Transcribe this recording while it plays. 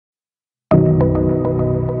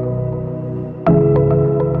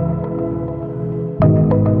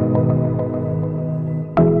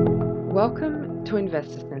Welcome to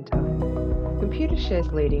Investor Centre,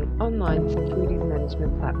 Computershare's leading online securities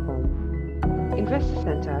management platform. Investor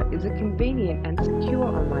Centre is a convenient and secure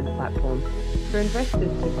online platform for investors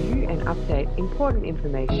to view and update important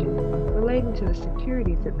information relating to the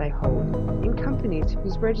securities that they hold in companies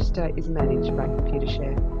whose register is managed by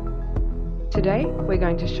Computershare. Today, we're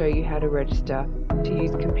going to show you how to register to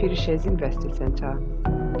use Computershare's Investor Centre.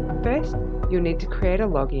 First, you'll need to create a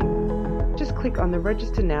login. Just click on the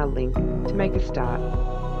Register Now link to make a start.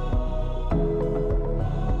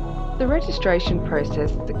 The registration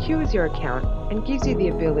process secures your account and gives you the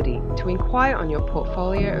ability to inquire on your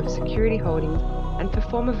portfolio of security holdings and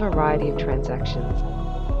perform a variety of transactions.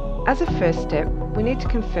 As a first step, we need to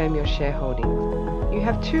confirm your shareholdings. You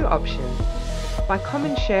have two options: by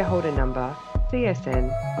common shareholder number,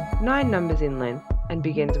 CSN, 9 numbers in length and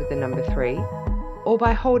begins with the number 3, or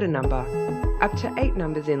by holder number, up to 8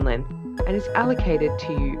 numbers in length and is allocated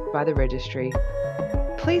to you by the registry.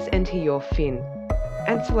 Please enter your FIN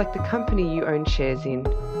and select the company you own shares in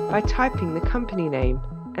by typing the company name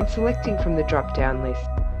and selecting from the drop-down list.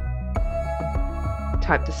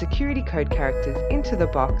 Type the security code characters into the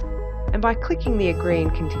box, and by clicking the Agree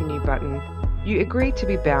and Continue button, you agree to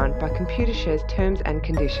be bound by Computershare's terms and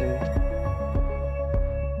conditions.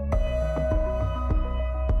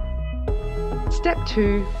 Step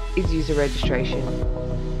 2 is user registration,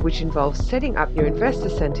 which involves setting up your Investor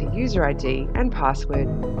Centre user ID and password.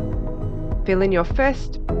 Fill in your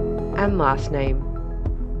first and last name,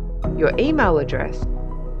 your email address,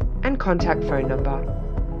 and contact phone number.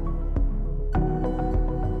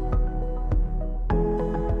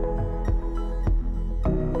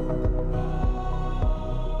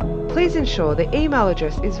 Please ensure the email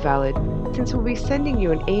address is valid, since we'll be sending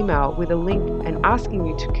you an email with a link and asking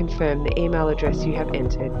you to confirm the email address you have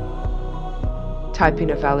entered. Type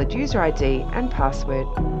in a valid user ID and password.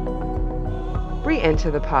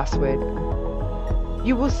 Re-enter the password.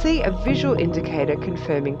 You will see a visual indicator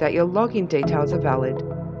confirming that your login details are valid.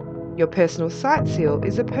 Your personal site seal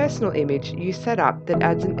is a personal image you set up that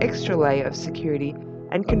adds an extra layer of security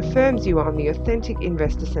and confirms you are on the authentic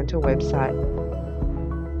Investor Centre website.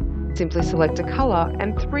 Simply select a colour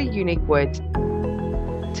and 3 unique words.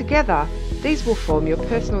 Together, these will form your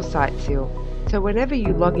personal site seal, so whenever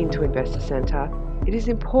you log into Investor Centre, it is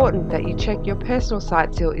important that you check your personal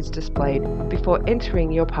site seal is displayed before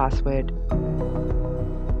entering your password.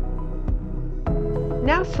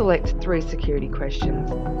 Now select 3 security questions.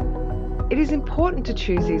 It is important to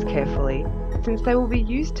choose these carefully, since they will be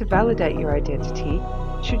used to validate your identity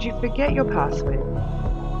should you forget your password.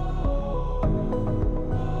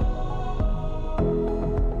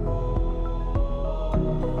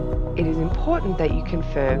 It is important that you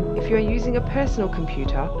confirm if you are using a personal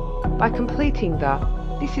computer by completing the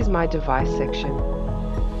 "This is my device" section.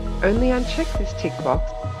 Only uncheck this tick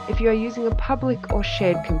box if you are using a public or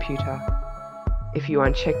shared computer. If you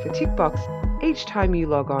uncheck the tick box each time you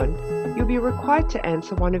log on, you'll be required to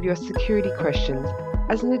answer one of your security questions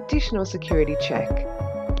as an additional security check.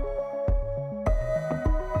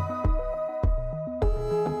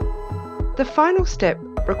 The final step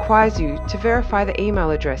requires you to verify the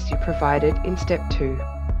email address you provided in Step 2.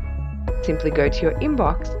 Simply go to your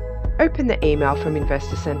inbox, open the email from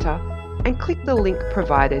Investor Centre, and click the link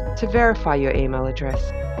provided to verify your email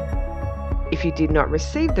address. If you did not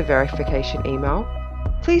receive the verification email,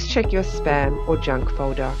 please check your spam or junk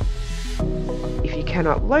folder. If you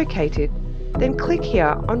cannot locate it, then click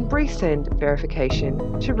here on Resend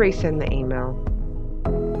Verification to resend the email.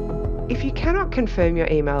 If you cannot confirm your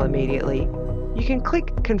email immediately, you can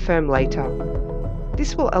click Confirm Later.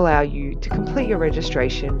 This will allow you to complete your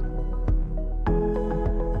registration.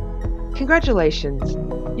 Congratulations!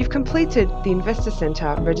 You've completed the Investor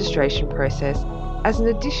Centre registration process. As an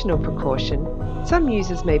additional precaution, some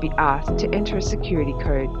users may be asked to enter a security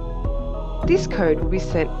code. This code will be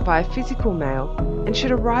sent via physical mail and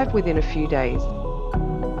should arrive within a few days.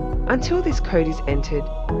 Until this code is entered,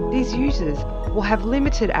 these users will have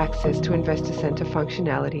limited access to Investor Centre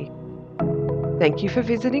functionality. Thank you for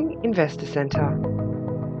visiting Investor Centre.